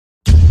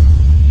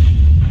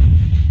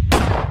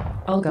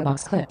Olga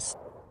box clips.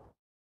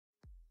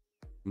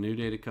 New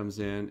data comes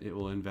in, it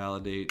will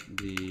invalidate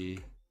the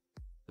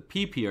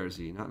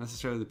P-PRZ, not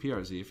necessarily the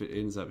PRZ. If it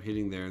ends up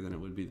hitting there, then it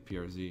would be the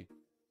PRZ.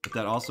 But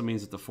that also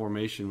means that the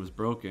formation was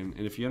broken.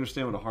 And if you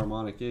understand what a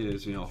harmonic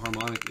is, you know,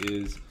 harmonic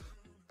is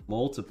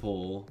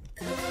multiple.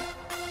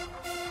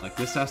 Like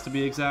this has to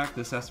be exact,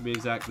 this has to be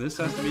exact, this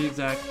has to be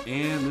exact,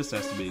 and this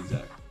has to be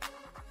exact.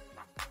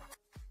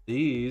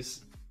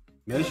 These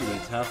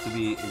measurements have to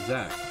be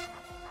exact.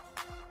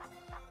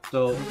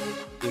 So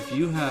if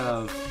you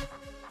have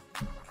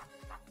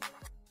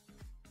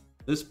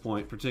this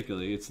point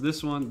particularly, it's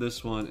this one,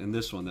 and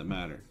this one that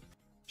matter.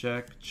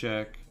 Check,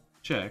 check,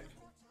 check.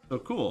 So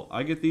cool,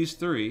 I get these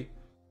three.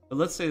 But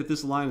let's say that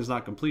this line is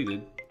not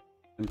completed.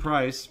 And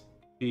price,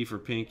 P for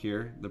pink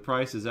here, the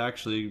price has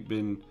actually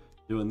been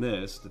doing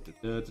this.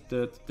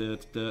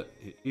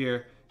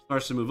 Here,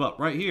 starts to move up.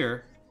 Right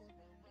here,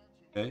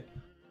 okay,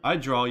 I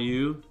draw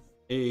you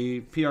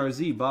a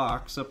PRZ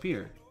box up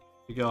here.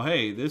 You go,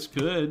 hey, this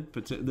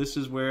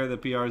is where the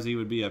PRZ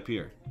would be up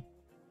here.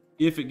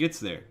 If it gets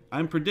there.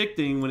 I'm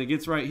predicting when it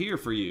gets right here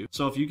for you.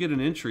 So if you get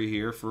an entry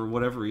here for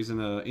whatever reason,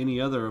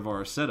 any other of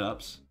our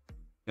setups,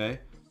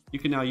 okay, you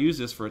can now use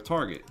this for a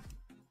target.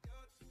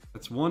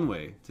 That's one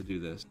way to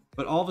do this.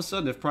 But all of a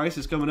sudden, if price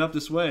is coming up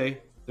this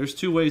way, there's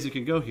two ways it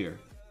can go here,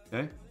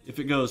 okay? If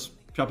it goes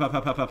pow, pow,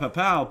 pow, pow, pow, pow,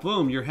 pow,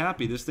 boom, you're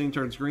happy. This thing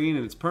turns green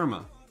and it's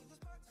perma.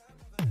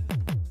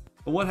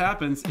 But what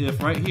happens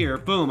if right here,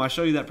 boom, I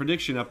show you that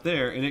prediction up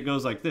there and it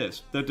goes like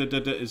this.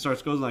 It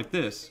starts going like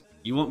this.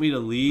 You want me to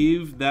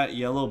leave that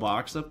yellow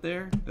box up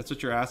there? That's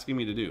what you're asking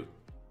me to do.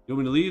 You want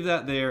me to leave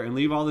that there and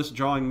leave all this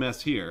drawing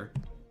mess here,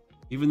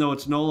 even though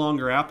it's no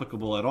longer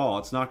applicable at all.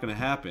 It's not going to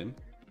happen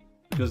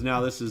because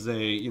now this is a,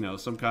 you know,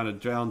 some kind of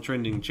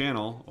downtrending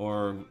channel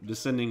or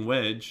descending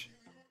wedge.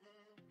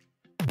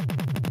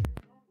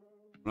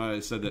 I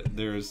said that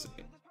there's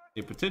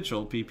a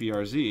potential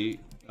P-PRZ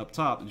up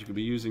top that you could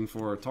be using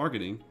for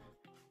targeting.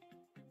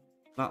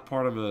 Not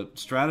part of a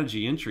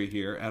strategy entry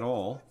here at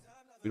all.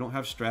 We don't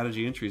have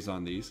strategy entries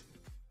on these.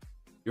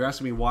 You're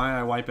asking me why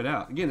I wipe it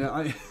out. Again,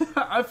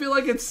 I feel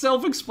like it's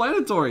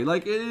self-explanatory.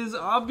 Like, it is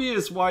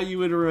obvious why you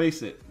would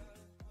erase it.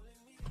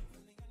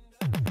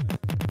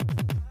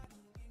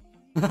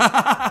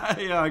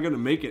 Yeah, I'm gonna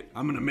make it.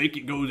 I'm gonna make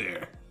it go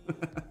there.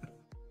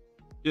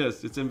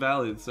 Yes, it's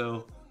invalid,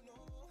 so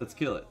let's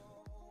kill it.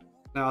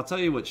 Now, I'll tell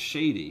you what's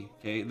shady,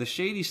 okay? The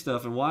shady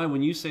stuff and why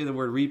when you say the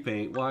word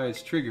repaint, why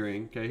it's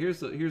triggering, okay?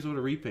 Here's what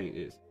a repaint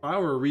is. If I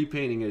were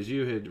repainting as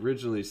you had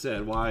originally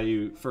said, why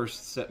you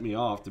first set me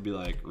off to be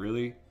like,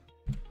 really?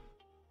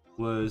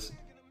 Was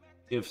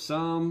if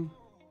some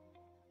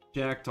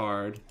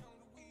jacktard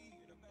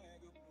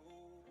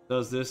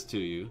does this to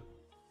you,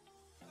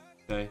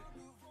 okay?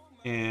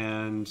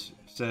 And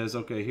says,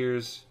 okay,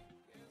 here's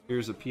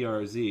a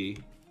PRZ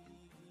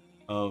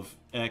of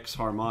X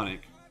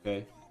harmonic,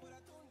 okay?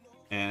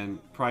 And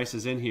price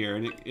is in here,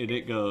 and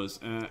it goes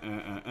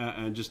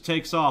and just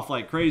takes off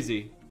like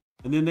crazy.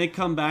 And then they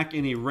come back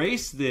and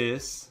erase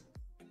this.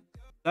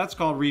 That's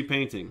called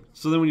repainting.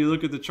 So then when you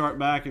look at the chart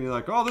back and you're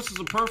like, oh, this is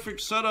a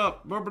perfect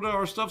setup.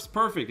 Our stuff's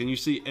perfect. And you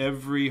see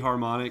every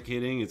harmonic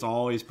hitting. It's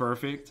always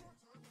perfect.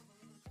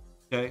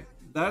 Okay.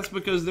 That's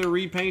because they're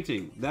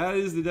repainting. That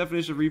is the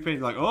definition of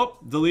repainting. Like, oh,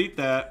 delete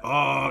that.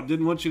 Oh,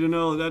 didn't want you to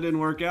know that didn't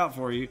work out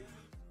for you.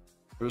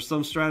 There's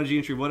some strategy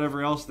entry,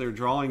 whatever else they're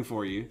drawing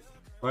for you.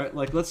 Right,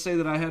 like let's say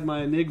that I had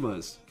my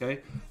enigmas,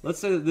 okay? Let's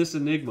say that this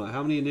enigma,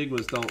 how many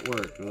enigmas don't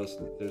work? Well,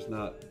 there's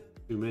not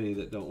too many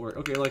that don't work.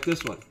 Okay, like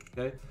this one,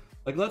 okay?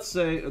 Like let's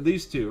say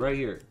these two right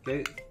here,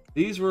 okay?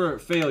 These were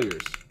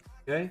failures,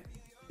 okay?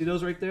 See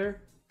those right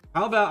there?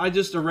 How about I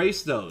just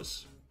erase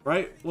those,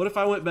 right? What if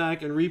I went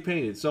back and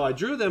repainted? So I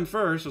drew them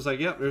first, was like,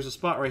 yep, there's a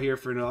spot right here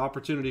for an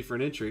opportunity for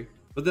an entry.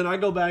 But then I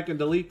go back and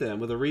delete them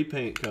with a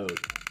repaint code.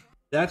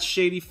 That's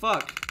shady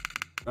fuck,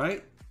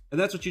 right? And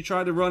that's what you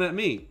tried to run at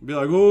me. Be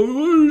like, oh,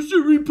 you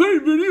should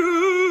repaint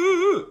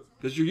video.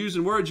 Because you're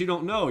using words you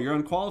don't know. You're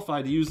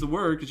unqualified to use the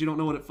word because you don't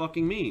know what it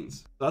fucking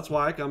means. That's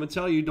why I come and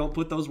tell you don't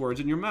put those words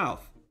in your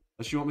mouth.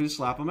 Unless you want me to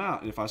slap them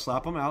out. And if I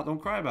slap them out,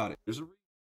 don't cry about it. There's a